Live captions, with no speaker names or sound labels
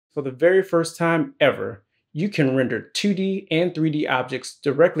For the very first time ever, you can render 2D and 3D objects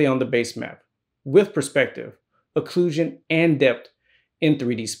directly on the base map with perspective, occlusion, and depth in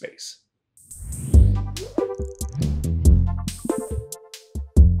 3D space.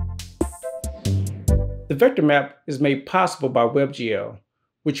 The vector map is made possible by WebGL,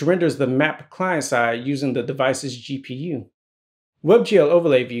 which renders the map client-side using the device's GPU. WebGL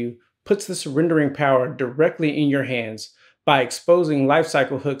Overlay View puts this rendering power directly in your hands by exposing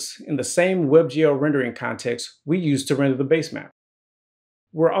lifecycle hooks in the same WebGL rendering context we use to render the base map.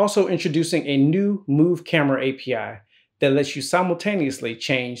 We're also introducing a new moveCamera API that lets you simultaneously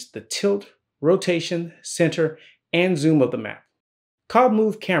change the tilt, rotation, center, and zoom of the map. Call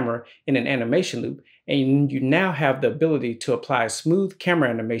moveCamera in an animation loop, and you now have the ability to apply smooth camera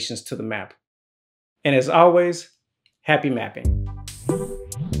animations to the map. And as always, happy mapping.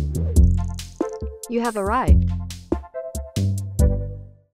 You have arrived.